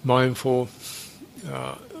mindful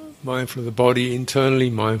of the body internally,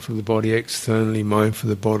 mindful of the body externally, mindful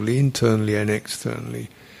of the body internally and externally,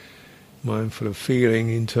 mindful of feeling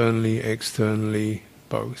internally, externally,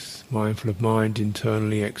 both, mindful of mind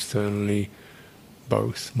internally, externally,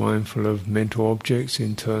 both, mindful of mental objects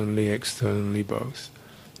internally, externally, both.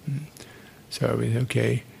 So,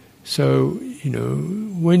 okay, so,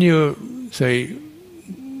 when you're, say,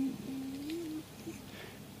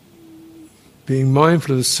 being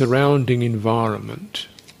mindful of the surrounding environment,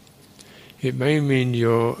 it may mean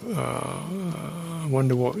you're, I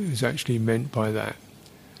wonder what is actually meant by that.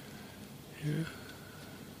 Yeah.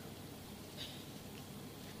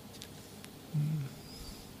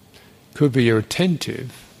 Could be you're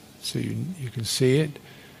attentive, so you can see it,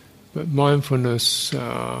 but mindfulness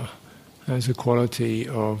has a quality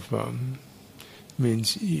of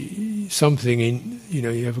means something in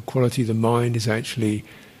you have a quality. The mind is actually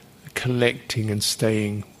collecting and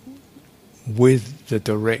staying with the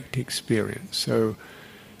direct experience. So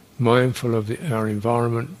mindful of our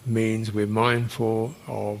environment means we're mindful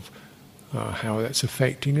of how that's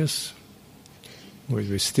affecting us.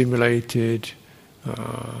 Whether we're stimulated,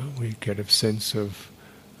 we get a sense of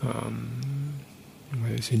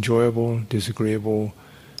whether it's enjoyable, disagreeable,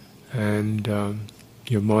 and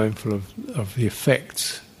you're mindful of the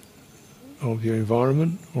effects of your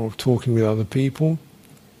environment or of talking with other people.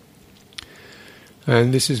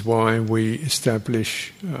 And this is why we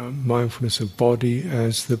establish mindfulness of body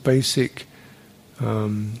as the basic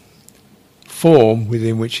form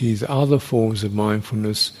within which these other forms of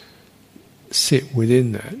mindfulness sit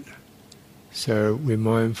within that. So we're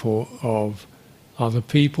mindful of other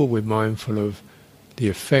people, we're mindful of the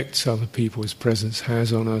effects other people's presence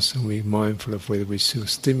has on us, and we're mindful of whether we feel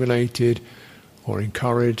stimulated or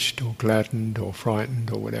encouraged or gladdened or frightened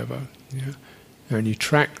or whatever. Yeah? And you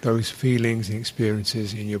track those feelings and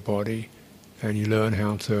experiences in your body, and you learn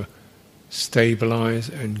how to stabilize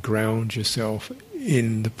and ground yourself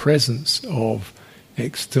in the presence of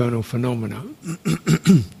external phenomena.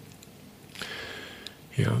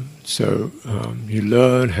 Yeah, so you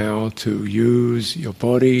learn how to use your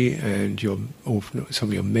body and some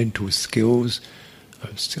of your mental skills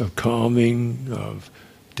of calming, of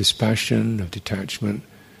dispassion, of detachment,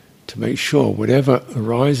 to make sure whatever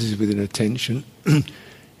arises within attention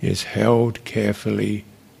is held carefully,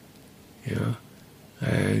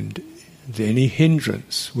 and any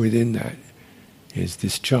hindrance within that is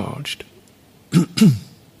discharged.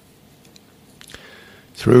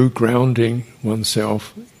 Through grounding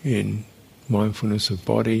oneself in mindfulness of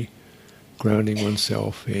body, grounding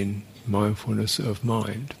oneself in mindfulness of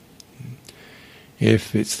mind.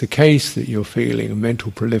 If it's the case that you're feeling a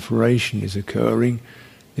mental proliferation is occurring,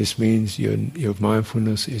 this means your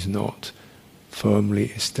mindfulness is not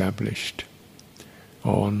firmly established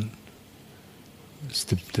on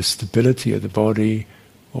the stability of the body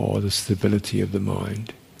or the stability of the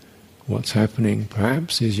mind. What's happening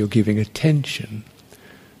perhaps is you're giving attention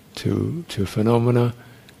to phenomena,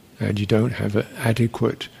 and you don't have an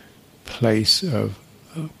adequate place of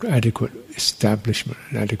adequate establishment,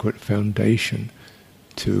 an adequate foundation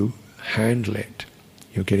to handle it.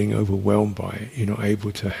 you're getting overwhelmed by it, you're not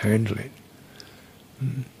able to handle it.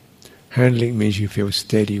 Handling means you feel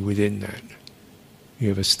steady within that. You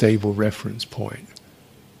have a stable reference point.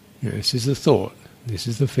 This is the thought, this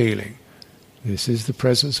is the feeling, this is the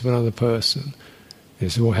presence of another person,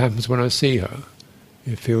 this is what happens when I see her.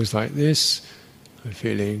 It feels like this, I'm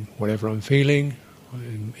feeling whatever I'm feeling,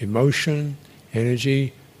 emotion,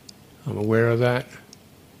 energy, I'm aware of that.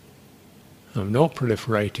 I'm not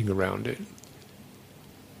proliferating around it.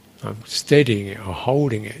 I'm steadying it or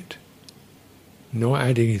holding it, not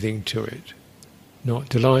adding anything to it, not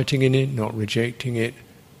delighting in it, not rejecting it.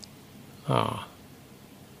 That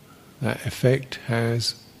effect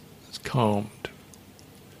has calmed.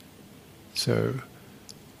 So,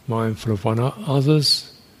 mindful of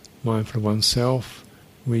others, mindful of oneself,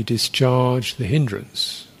 we discharge the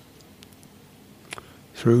hindrance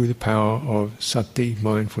through the power of sati,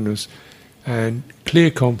 mindfulness, and clear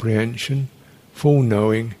comprehension, full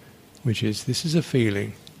knowing, which is, this is a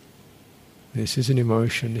feeling, this is an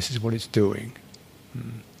emotion, this is what it's doing,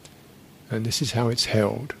 and this is how it's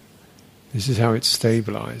held, this is how it's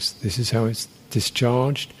stabilized, this is how it's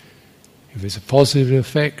discharged. If it's a positive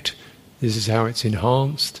effect, this is how it's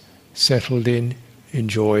enhanced, settled in,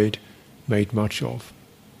 enjoyed, made much of.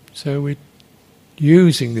 So we're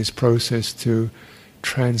using this process to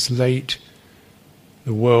translate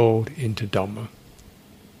the world into Dhamma.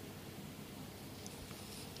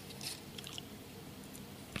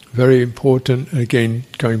 Very important, again,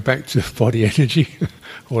 going back to body energy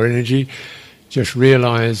or energy, just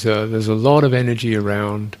realize there's a lot of energy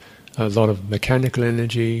around, a lot of mechanical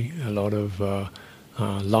energy, a lot of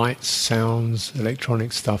lights, sounds,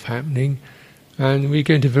 electronic stuff happening, and we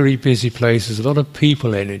get into very busy places, a lot of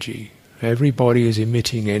people energy. Everybody is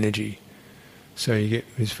emitting energy. So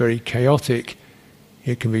it's very chaotic.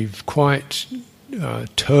 It can be quite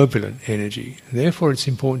turbulent energy. Therefore, it's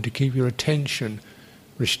important to keep your attention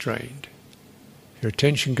restrained. If your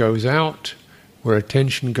attention goes out, where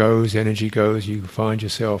attention goes, energy goes, you find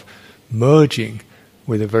yourself merging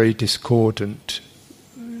with a very discordant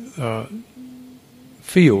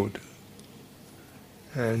field.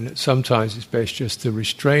 And sometimes it's best just to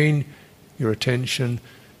restrain your attention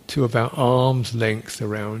to about arm's length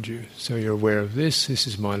around you. So you're aware of this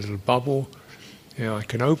is my little bubble. I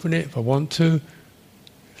can open it if I want to,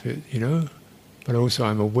 but also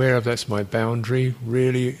I'm aware of that's my boundary.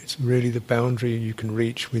 Really, it's really the boundary you can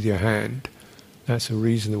reach with your hand. That's a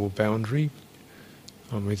reasonable boundary.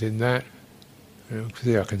 I'm within that.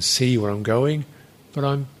 Because I can see where I'm going, but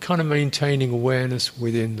I'm kind of maintaining awareness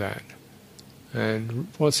within that. And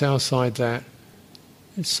what's outside that?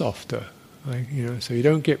 It's softer. So you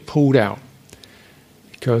don't get pulled out.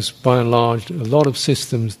 Because by and large, a lot of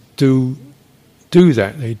systems do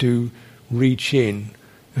that. They do reach in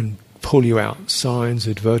and pull you out. Signs,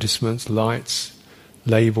 advertisements, lights,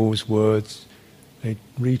 labels, words. They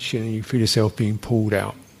reach in and you feel yourself being pulled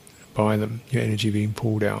out by them, your energy being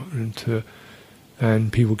pulled out.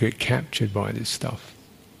 And people get captured by this stuff.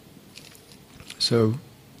 So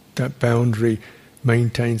that boundary,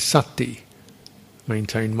 maintain sati,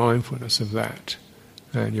 maintain mindfulness of that.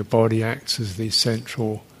 And your body acts as the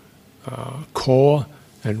central core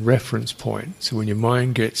and reference point. So when your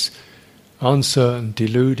mind gets uncertain,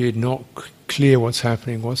 deluded, not clear what's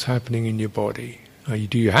happening in your body.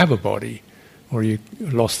 Do you have a body, or you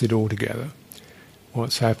lost it altogether?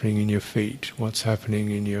 What's happening in your feet? What's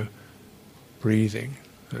happening in your breathing?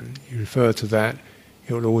 And you refer to that,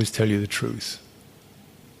 it will always tell you the truth.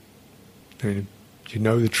 And if you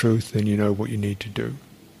know the truth, then you know what you need to do.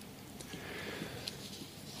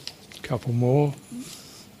 A couple more.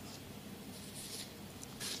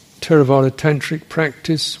 Theravada tantric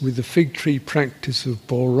practice with the fig tree practice of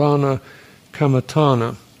Borana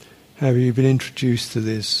Kamatana. Have you been introduced to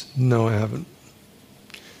this? No, I haven't.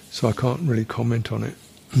 So I can't really comment on it.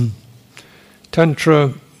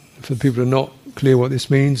 Tantra, for people who are not clear what this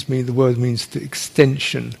means, the word means the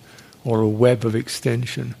extension or a web of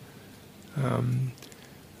extension. And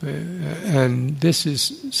this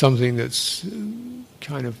is something that's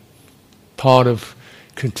kind of part of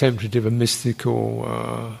contemplative and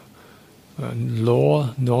mystical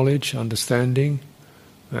law, knowledge, understanding.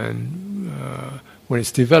 And when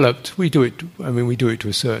it's developed, we do it to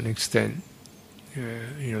a certain extent.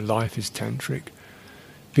 Life is tantric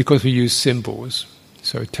because we use symbols.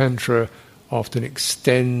 So Tantra often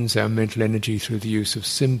extends our mental energy through the use of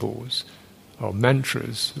symbols, or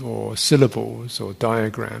mantras, or syllables, or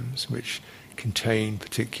diagrams, which contain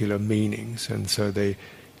particular meanings. And so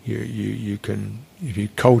you can, if you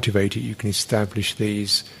cultivate it, you can establish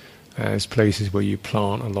these as places where you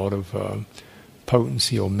plant a lot of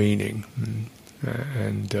potency or meaning.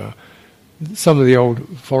 And some of the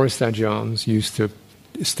old forest Ajahns used to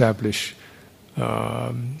establish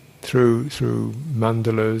through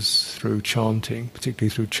mandalas, through chanting, particularly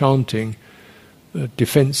through chanting,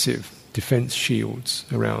 defense shields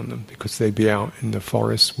around them, because they'd be out in the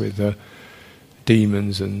forest with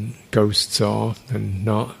demons and ghosts are, and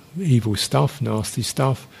evil stuff, nasty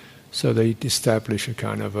stuff. So they'd establish a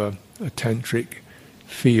kind of a tantric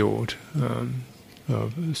field,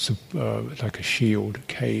 like a shield, a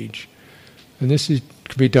cage. And this can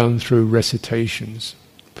be done through recitations.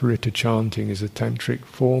 Paritta chanting is a tantric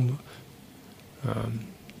form.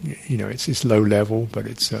 It's low level, but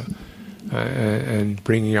it's and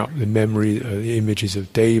bringing up the memory, the images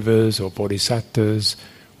of devas or bodhisattvas.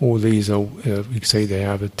 All these are, we could say, they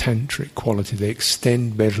have a tantric quality. They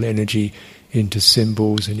extend mental energy into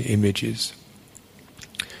symbols and images.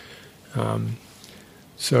 But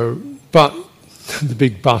the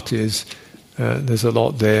big but is there's a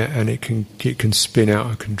lot there, and it can spin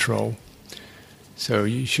out of control. So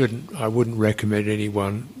I wouldn't recommend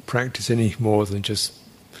anyone practice any more than just,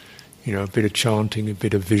 a bit of chanting, a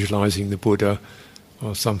bit of visualizing the Buddha,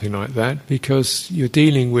 or something like that, because you're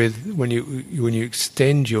dealing with, when you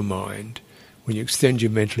extend your mind, when you extend your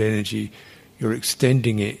mental energy, you're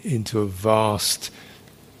extending it into a vast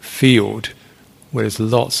field where there's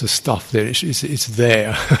lots of stuff there. It's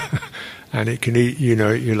there, and it can eat.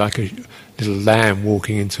 You're like a little lamb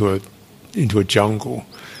walking into a jungle,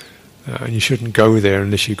 and you shouldn't go there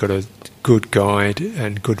unless you've got a good guide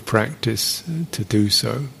and good practice to do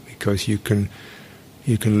so, because you can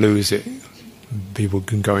lose it. People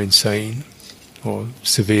can go insane or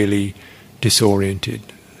severely disoriented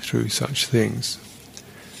through such things.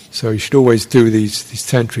 So you should always do these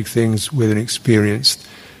tantric things with an experienced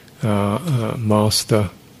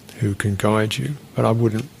master who can guide you. But I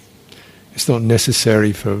wouldn't. It's not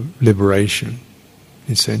necessary for liberation.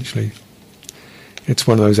 Essentially, it's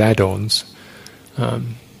one of those add-ons.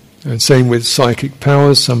 And same with psychic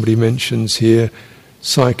powers. Somebody mentions here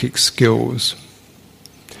psychic skills.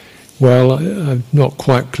 Well, I'm not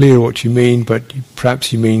quite clear what you mean, but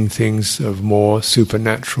perhaps you mean things of more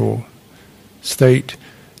supernatural state,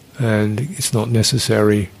 and it's not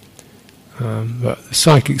necessary. But the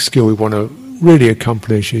psychic skill we want to really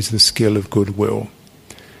accomplish is the skill of goodwill.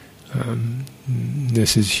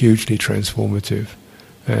 This is hugely transformative,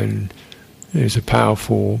 and is a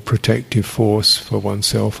powerful protective force for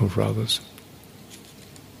oneself and for others.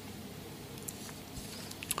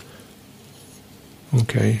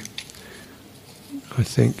 Okay. I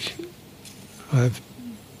think I have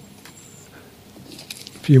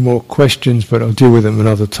a few more questions, but I'll deal with them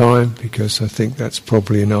another time, because I think that's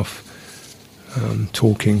probably enough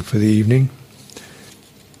talking for the evening.